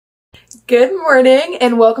Good morning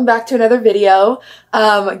and welcome back to another video.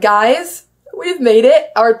 Guys, we've made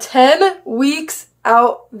it, our 10 weeks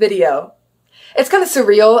out video. It's kind of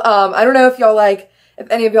surreal. I don't know if y'all if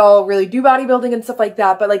any of y'all really do bodybuilding and stuff like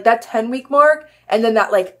that, but like that 10-week mark and then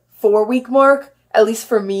that like 4-week mark, at least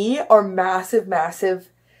for me, are massive, massive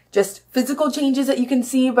just physical changes that you can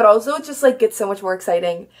see, but also it just like gets so much more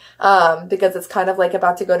exciting because it's kind of like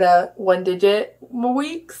about to go to 1-digit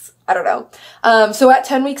weeks. I don't know. So at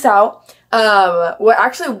 10 weeks out, we're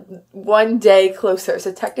actually 1 day closer.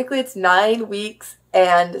 So technically it's 9 weeks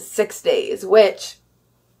and 6 days, which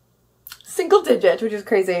single digits, which is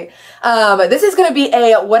crazy. This is going to be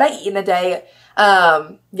a what I eat in a day.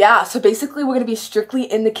 Yeah, so basically we're going to be strictly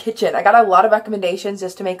in the kitchen. I got a lot of recommendations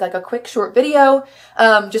just to make like a quick short video,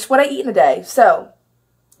 just what I eat in a day. So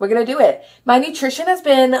we're going to do it. My nutrition has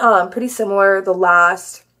been, pretty similar the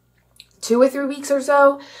last 2 or 3 weeks or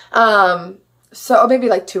so. So maybe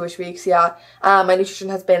like 2-ish weeks. Yeah. My nutrition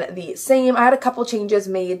has been the same. I had a couple changes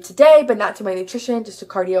made today, but not to my nutrition, just to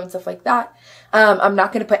cardio and stuff like that. I'm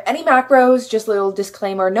not going to put any macros, just a little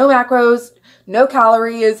disclaimer, no macros, no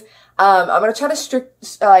calories. I'm going to try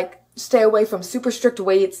to stay away from super strict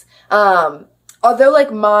weights. Although like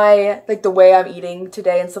the way I'm eating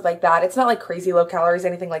today and stuff like that, it's not like crazy low calories,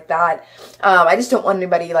 anything like that. I just don't want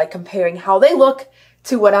anybody like comparing how they look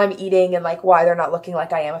to what I'm eating and like why they're not looking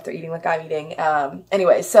like I am if they're eating like I'm eating.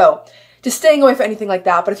 Anyway, so just staying away from anything like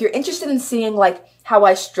that. But if you're interested in seeing like how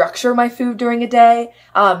I structure my food during a day,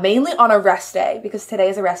 mainly on a rest day, because today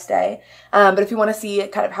is a rest day. But if you want to see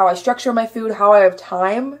kind of how I structure my food, how I have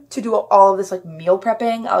time to do all of this like meal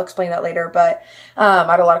prepping, I'll explain that later. But I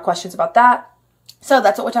had a lot of questions about that. So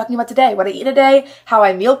that's what we're talking about today. What I eat a day, how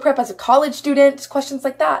I meal prep as a college student, just questions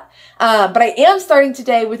like that. But I am starting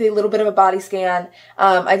today with a little bit of a body scan.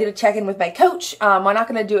 I did a check-in with my coach. I'm not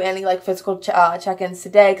going to do any like physical check-ins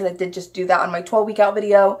today because I did just do that on my 12-week out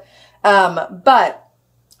video. But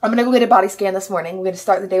I'm going to go get a body scan this morning. We're going to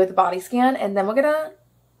start the day with a body scan and then we're going to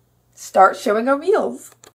start showing our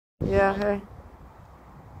meals. Yeah, hey.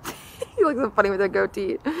 You look so funny with a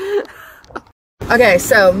goatee. Okay,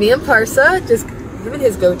 so me and Parsa just... Even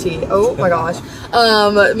his goatee. Oh my gosh.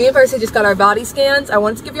 Me and Percy just got our body scans. I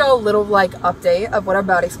wanted to give you all a little like update of what our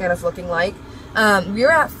body scan is looking like.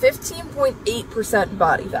 We're at 15.8%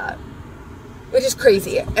 body fat, which is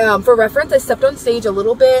crazy. For reference, I stepped on stage a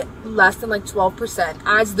little bit less than like 12%,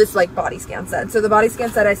 as this like body scan said. So the body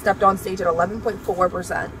scan said I stepped on stage at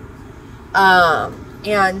 11.4%.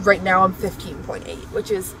 And right now I'm 15.8,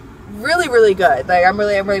 which is really, really good. Like I'm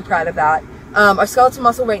really proud of that. Our skeletal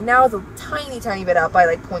muscle right now is a tiny bit up by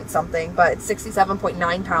like point something, but it's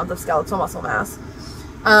 67.9 pounds of skeletal muscle mass.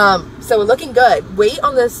 So we're looking good. Weight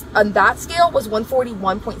on that scale was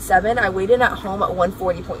 141.7. I weighed in at home at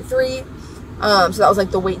 140.3. So that was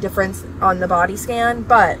like the weight difference on the body scan,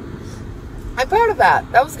 but I'm proud of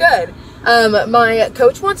that. That was good. My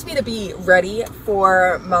coach wants me to be ready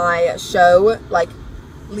for my show, like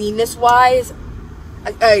leanness wise,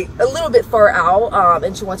 a little bit far out,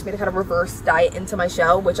 and she wants me to kind of reverse diet into my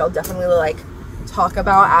show, which I'll definitely like talk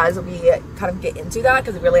about as we kind of get into that,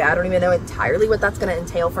 because really I don't even know entirely what that's going to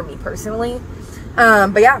entail for me personally.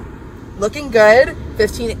 But yeah, looking good.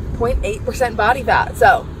 15.8% body fat.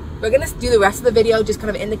 So we're gonna do the rest of the video just kind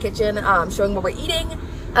of in the kitchen, showing what we're eating.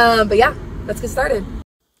 But yeah, let's get started.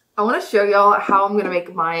 I want to show y'all how I'm gonna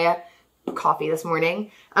make my coffee this morning.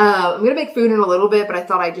 I'm gonna make food in a little bit, but I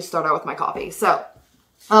thought I'd just start out with my coffee. So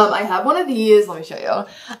I have one of these, let me show you.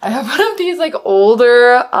 I have one of these like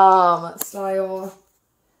older style.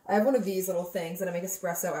 I have one of these little things that I make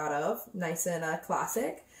espresso out of, nice and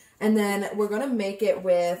classic. And then we're gonna make it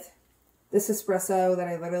with this espresso that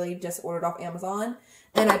I literally just ordered off Amazon.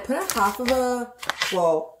 And I put a half of a,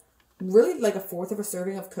 well, really like a fourth of a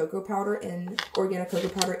serving of cocoa powder in, organic cocoa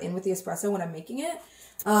powder in with the espresso when I'm making it.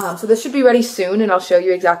 So this should be ready soon and I'll show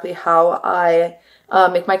you exactly how I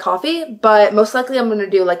make my coffee, but most likely I'm going to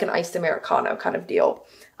do like an iced Americano kind of deal.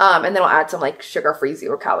 And then I'll add some like sugar-free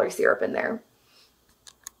 0-calorie syrup in there.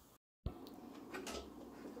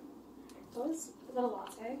 Is that a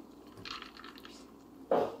latte?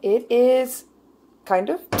 It is kind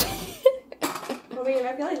of. I mean,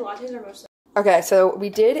 I feel like lattes are mostly. Okay, so we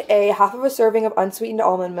did a half of a serving of unsweetened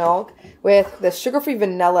almond milk with the sugar-free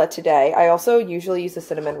vanilla today. I also usually use the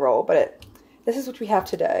cinnamon roll, but this is what we have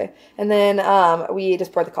today. And then we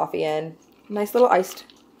just poured the coffee in. Nice little iced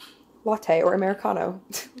latte or Americano.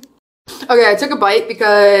 Okay, I took a bite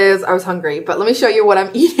because I was hungry, but let me show you what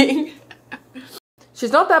I'm eating.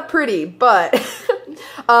 She's not that pretty, but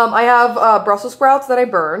I have Brussels sprouts that I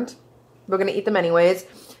burned. We're gonna eat them anyways.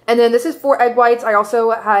 And then this is 4 egg whites. I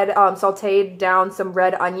also had sauteed down some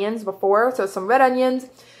red onions before. So some red onions,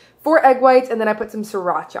 4 egg whites, and then I put some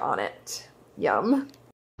sriracha on it. Yum.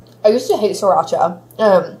 I used to hate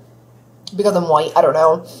sriracha because I'm white. I don't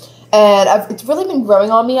know. And it's really been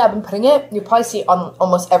growing on me. I've been putting it, you'll probably see it on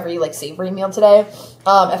almost every like savory meal today.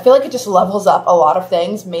 I feel like it just levels up a lot of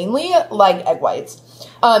things, mainly like egg whites.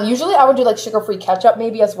 Usually I would do like sugar-free ketchup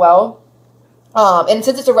maybe as well. And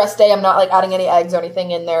since it's a rest day, I'm not like adding any eggs or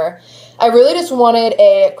anything in there. I really just wanted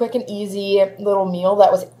a quick and easy little meal that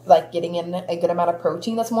was like getting in a good amount of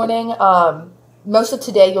protein this morning. Most of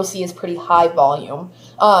today you'll see is pretty high volume.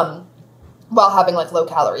 While having like low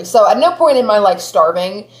calories. So at no point am I like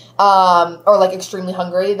starving or like extremely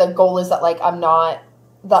hungry. The goal is that like I'm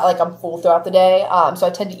full throughout the day. So I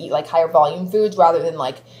tend to eat like higher volume foods rather than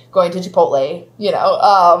like going to Chipotle, you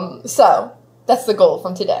know. So that's the goal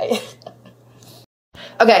from today.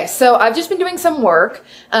 Okay, so I've just been doing some work,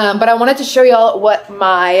 but I wanted to show y'all what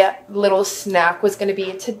my little snack was going to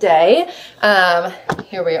be today.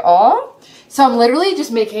 Here we are. So I'm literally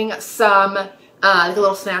just making some like a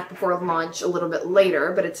little snack before lunch a little bit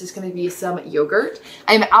later, but it's just going to be some yogurt.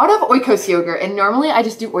 I'm out of Oikos yogurt, and normally I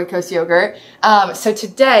just do Oikos yogurt. So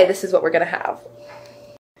today, this is what we're going to have.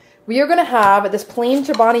 We are going to have this plain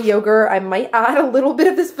Chobani yogurt. I might add a little bit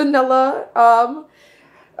of this vanilla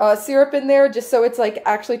syrup in there just so it's like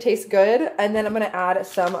actually tastes good. And then I'm going to add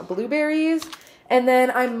some blueberries. And then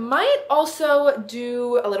I might also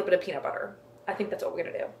do a little bit of peanut butter. I think that's what we're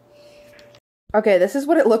going to do. Okay, this is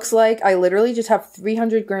what it looks like. I literally just have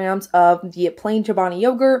 300 grams of the plain Chobani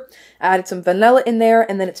yogurt. I added some vanilla in there,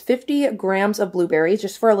 and then it's 50 grams of blueberries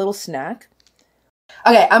just for a little snack.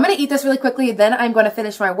 Okay, I'm going to eat this really quickly, then I'm going to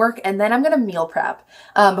finish my work, and then I'm going to meal prep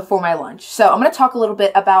before my lunch. So I'm going to talk a little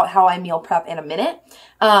bit about how I meal prep in a minute,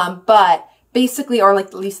 but basically, or like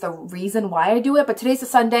at least the reason why I do it. But today's a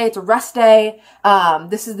Sunday, it's a rest day.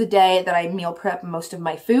 This is the day that I meal prep most of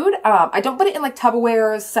my food. I don't put it in like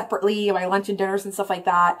Tupperwares separately, my lunch and dinners and stuff like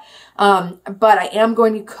that. But I am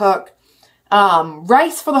going to cook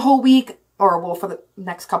rice for the whole week, or well, for the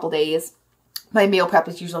next couple days. My meal prep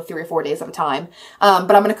is usually 3 or 4 days at a time.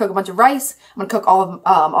 But I'm going to cook a bunch of rice. I'm going to cook all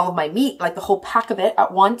of my meat, like the whole pack of it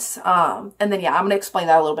at once. And then, yeah, I'm going to explain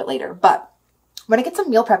that a little bit later. But I'm going to get some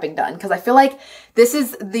meal prepping done because I feel like this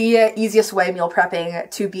is the easiest way meal prepping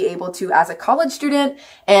to be able to, as a college student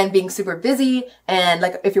and being super busy, and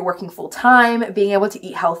like if you're working full time, being able to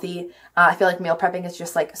eat healthy. I feel like meal prepping is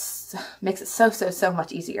just like, makes it so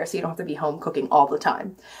much easier. So you don't have to be home cooking all the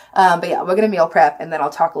time. But yeah, we're going to meal prep, and then I'll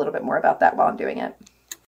talk a little bit more about that while I'm doing it.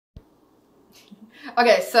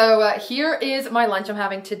 Okay, so here is my lunch I'm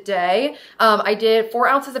having today. I did 4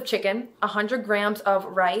 ounces of chicken, 100 grams of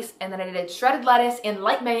rice, and then I did shredded lettuce and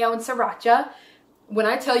light mayo and sriracha. When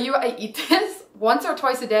I tell you I eat this once or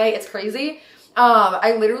twice a day, it's crazy.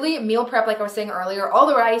 I literally meal prep, like I was saying earlier, all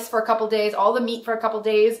the rice for a couple days, all the meat for a couple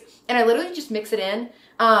days, and I literally just mix it in.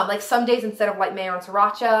 Like some days instead of light mayo and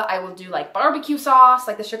sriracha, I will do like barbecue sauce,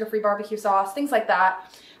 like the sugar-free barbecue sauce, things like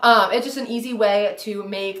that. It's just an easy way to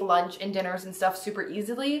make lunch and dinners and stuff super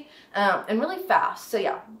easily and really fast. So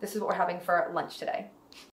yeah, this is what we're having for lunch today.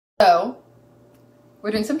 So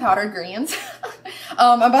we're doing some powdered greens.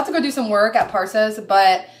 I'm about to go do some work at Parsa's,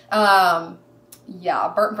 but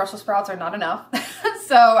yeah, burnt Brussels sprouts are not enough.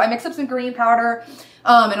 So I mixed up some green powder. It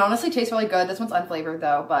honestly tastes really good. This one's unflavored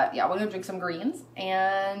though, but yeah, we're gonna drink some greens,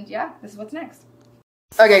 and yeah, this is what's next.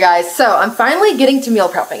 Okay guys, so I'm finally getting to meal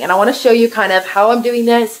prepping, and I want to show you kind of how I'm doing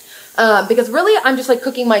this because really I'm just like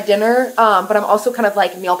cooking my dinner, but I'm also kind of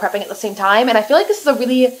like meal prepping at the same time, and I feel like this is a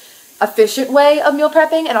really efficient way of meal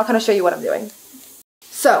prepping, and I'll kind of show you what I'm doing.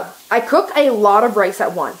 So I cook a lot of rice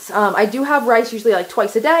at once. I do have rice usually like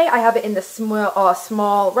twice a day. I have it in the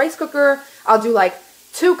small rice cooker. I'll do like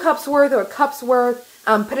 2 cups worth or a cup's worth,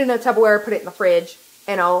 put it in a Tupperware, put it in the fridge,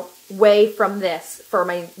 and I'll weigh from this for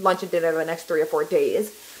my lunch and dinner the next 3 or 4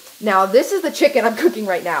 days. Now, this is the chicken I'm cooking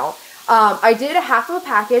right now. I did a half of a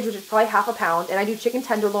package, which is probably half a pound, and I do chicken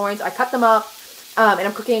tenderloins. I cut them up, and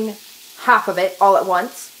I'm cooking half of it all at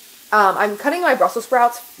once. I'm cutting my Brussels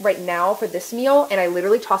sprouts right now for this meal, and I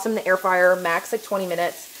literally toss them in the air fryer, max like 20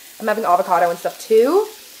 minutes. I'm having avocado and stuff too.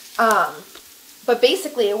 But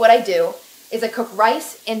basically, what I do is I cook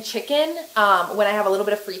rice and chicken when I have a little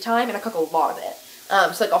bit of free time, and I cook a lot of it.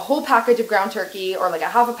 So like a whole package of ground turkey or like a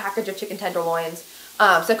half a package of chicken tenderloins.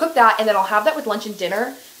 So I cook that, and then I'll have that with lunch and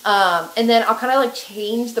dinner. And then I'll kind of like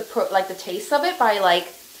change the taste of it by like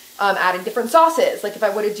adding different sauces. Like if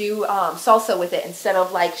I were to do salsa with it instead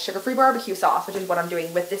of like sugar-free barbecue sauce, which is what I'm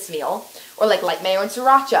doing with this meal, or like light mayo and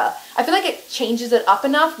sriracha. I feel like it changes it up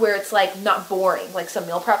enough where it's like not boring like some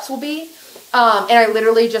meal preps will be. And I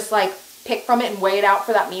literally just like pick from it and weigh it out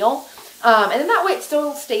for that meal. And then that way it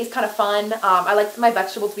still stays kind of fun. I like my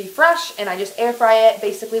vegetables to be fresh, and I just air fry it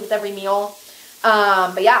basically with every meal.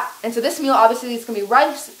 But yeah, and so this meal obviously is going to be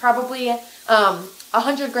rice, probably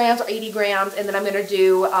 100 grams or 80 grams, and then I'm going to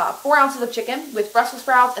do 4 ounces of chicken with Brussels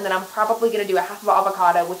sprouts, and then I'm probably going to do a half of an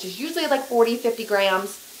avocado, which is usually like 40-50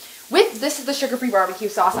 grams. This is the sugar-free barbecue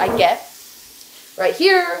sauce I get right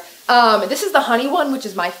here. This is the honey one, which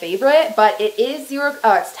is my favorite, but it is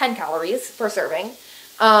it's 10 calories per serving.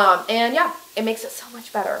 And yeah, it makes it so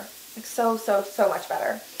much better. Like so much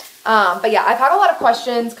better. But yeah, I've had a lot of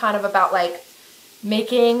questions kind of about like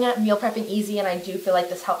making meal prepping easy, and I do feel like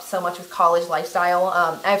this helps so much with college lifestyle.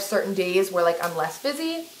 I have certain days where like I'm less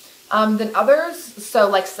busy than others. So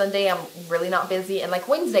like Sunday I'm really not busy, and like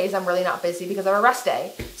Wednesdays I'm really not busy because of a rest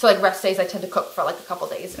day. So like rest days I tend to cook for like a couple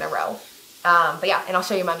days in a row. But yeah, and I'll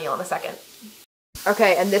show you my meal in a second.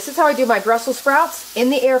 Okay, and this is how I do my Brussels sprouts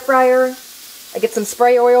in the air fryer. I get some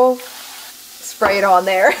spray oil, spray it on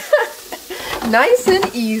there. Nice and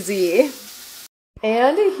easy.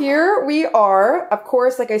 And here we are. Of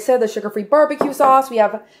course, like I said, the sugar-free barbecue sauce. We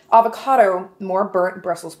have avocado, more burnt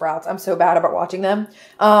Brussels sprouts. I'm so bad about watching them.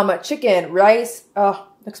 Chicken, rice. Oh,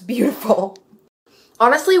 looks beautiful.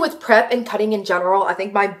 Honestly, with prep and cutting in general, I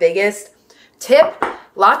think my biggest tip,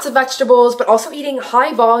 lots of vegetables, but also eating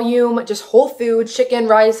high volume, just whole food, chicken,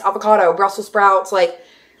 rice, avocado, Brussels sprouts. Like,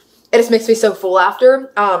 it just makes me so full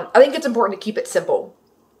after. I think it's important to keep it simple.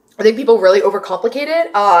 I think people really overcomplicate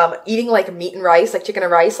it. Eating like meat and rice, like chicken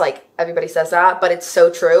and rice, like everybody says that, but it's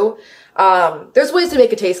so true. There's ways to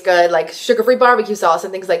make it taste good, like sugar-free barbecue sauce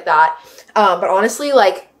and things like that. But honestly,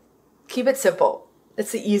 like, keep it simple.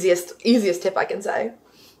 It's the easiest tip I can say.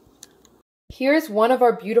 Here's one of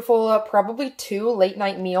our beautiful, probably 2 late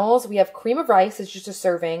night meals. We have cream of rice, it's just a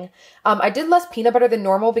serving. I did less peanut butter than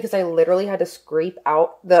normal because I literally had to scrape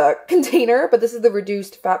out the container, but this is the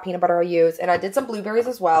reduced fat peanut butter I use. And I did some blueberries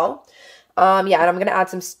as well. Yeah, and I'm gonna add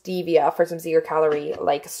some stevia for some 0 calorie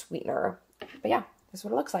like sweetener. But yeah, this is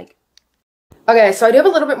what it looks like. Okay, so I do have a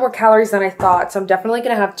little bit more calories than I thought, so I'm definitely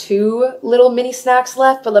gonna have 2 little mini snacks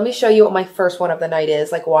left, but let me show you what my first one of the night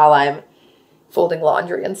is, like while I'm folding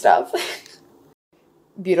laundry and stuff.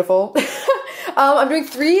 Beautiful. I'm doing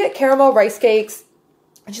 3 caramel rice cakes,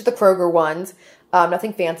 just the Kroger ones.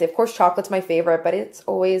 Nothing fancy. Of course, chocolate's my favorite, but it's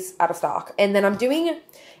always out of stock. And then I'm doing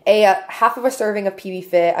a half of a serving of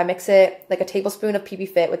PB-FIT. I mix it like a tablespoon of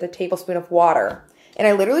PB-FIT with a tablespoon of water. And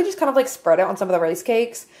I literally just kind of like spread it on some of the rice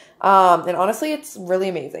cakes. And honestly, it's really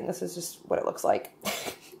amazing. This is just what it looks like.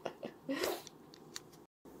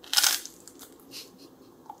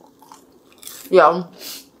 Yum.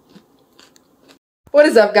 What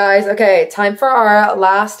is up, guys? Okay, time for our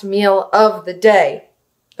last meal of the day.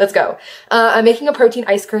 Let's go. I'm making a protein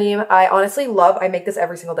ice cream. I make this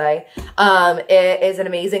every single day. It is an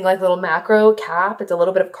amazing like little macro cap. It's a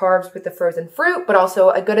little bit of carbs with the frozen fruit, but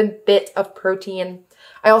also a good bit of protein.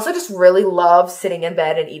 I also just really love sitting in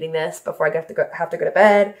bed and eating this before I have to go to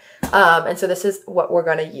bed. And so this is what we're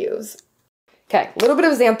gonna use. Okay, a little bit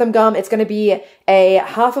of xanthan gum. It's gonna be a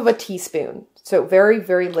half of a teaspoon. So very,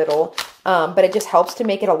 very little, but it just helps to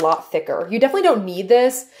make it a lot thicker. You definitely don't need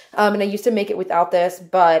this, and I used to make it without this,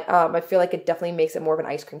 but I feel like it definitely makes it more of an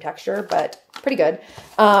ice cream texture, but pretty good.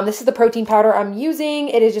 This is the protein powder I'm using.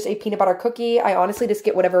 It is just a peanut butter cookie. I honestly just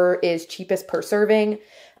get whatever is cheapest per serving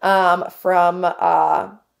from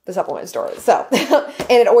the supplement store. So,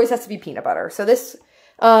 and it always has to be peanut butter. So this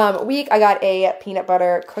week I got a peanut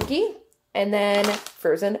butter cookie. And then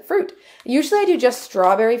frozen fruit. Usually I do just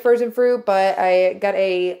strawberry frozen fruit, but I got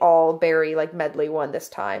a all berry like medley one this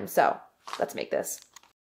time. So let's make this.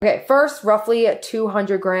 Okay, first roughly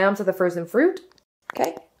 200 grams of the frozen fruit.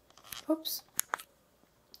 Okay, oops.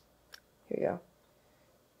 Here you go.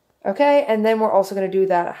 Okay, and then we're also gonna do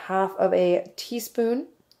that half of a teaspoon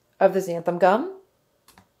of the xanthan gum.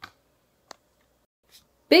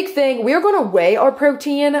 Big thing, we are going to weigh our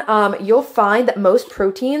protein. You'll find that most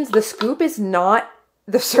proteins, the scoop is not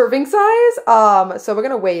the serving size. So we're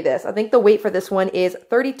going to weigh this. I think the weight for this one is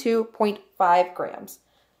 32.5 grams.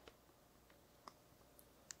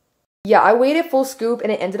 Yeah, I weighed it full scoop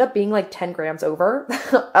and it ended up being like 10 grams over.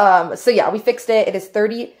 So yeah, we fixed it. It is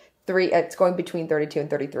 33. It's going between 32 and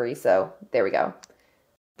 33. So there we go.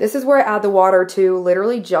 This is where I add the water to,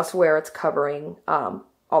 literally just where it's covering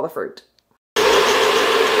all the fruit.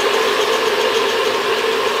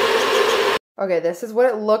 Okay, this is what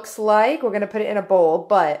it looks like. We're going to put it in a bowl,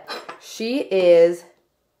 but she is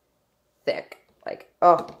thick. Like,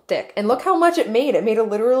 oh, thick. And look how much it made. It made it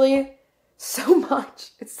literally so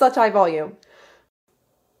much. It's such high volume.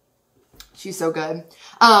 She's so good.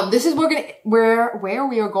 This is where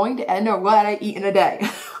we are going to end on what I eat in a day.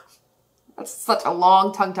 That's such a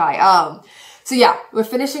long tongue tie. So yeah, we're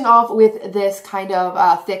finishing off with this kind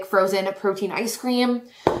of thick frozen protein ice cream.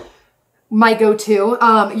 My go-to.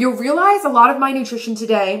 You'll realize a lot of my nutrition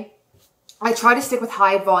today, I try to stick with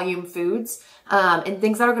high volume foods and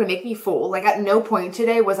things that are going to make me full. Like at no point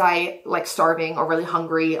today was I like starving or really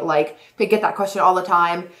hungry. Like I get that question all the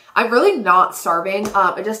time. I'm really not starving.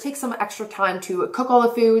 It just takes some extra time to cook all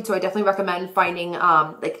the food. So I definitely recommend finding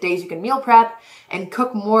like days you can meal prep and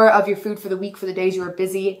cook more of your food for the week for the days you are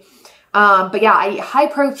busy. But yeah, I eat high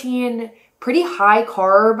protein, pretty high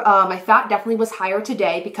carb. My fat definitely was higher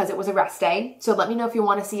today because it was a rest day. So let me know if you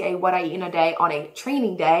want to see what I eat in a day on a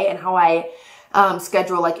training day and how I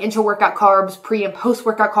schedule like intra-workout carbs, pre and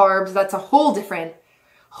post-workout carbs. That's a whole different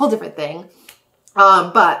thing.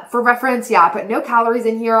 But for reference, yeah, I put no calories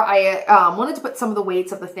in here. I wanted to put some of the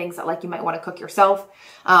weights of the things that like you might want to cook yourself,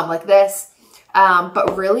 like this.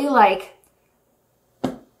 But really like,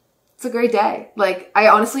 it's a great day. Like I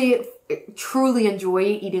honestly truly enjoy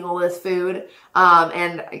eating all this food.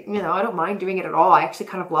 And you know, I don't mind doing it at all. I actually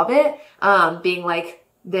kind of love it. Being like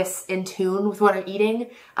this in tune with what I'm eating.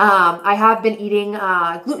 I have been eating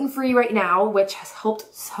gluten-free right now, which has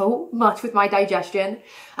helped so much with my digestion.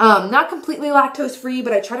 Not completely lactose-free,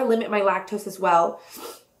 but I try to limit my lactose as well.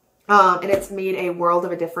 And it's made a world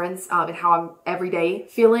of a difference in how I'm everyday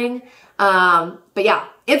feeling. But yeah,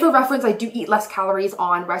 and for reference, I do eat less calories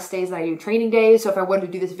on rest days than I do training days. So if I wanted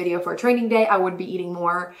to do this video for a training day, I would be eating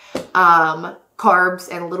more carbs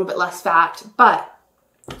and a little bit less fat. But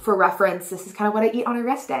for reference, this is kind of what I eat on a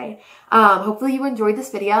rest day. Hopefully you enjoyed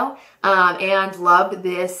this video and loved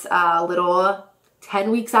this little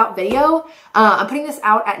 10 weeks out video. I'm putting this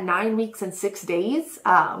out at 9 weeks and 6 days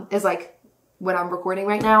is like when I'm recording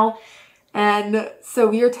right now. And so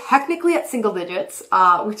we are technically at single digits,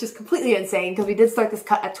 which is completely insane because we did start this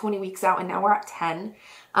cut at 20 weeks out and now we're at 10.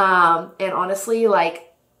 And honestly,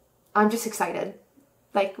 like, I'm just excited.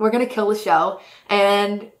 Like, we're going to kill the show.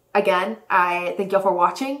 And again, I thank y'all for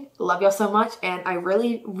watching. Love y'all so much. And I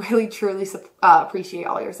really, really, truly appreciate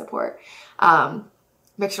all your support.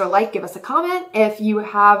 Make sure to like, give us a comment if you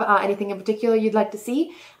have anything in particular you'd like to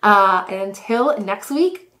see. And until next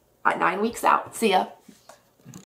week, at 9 weeks out. See ya.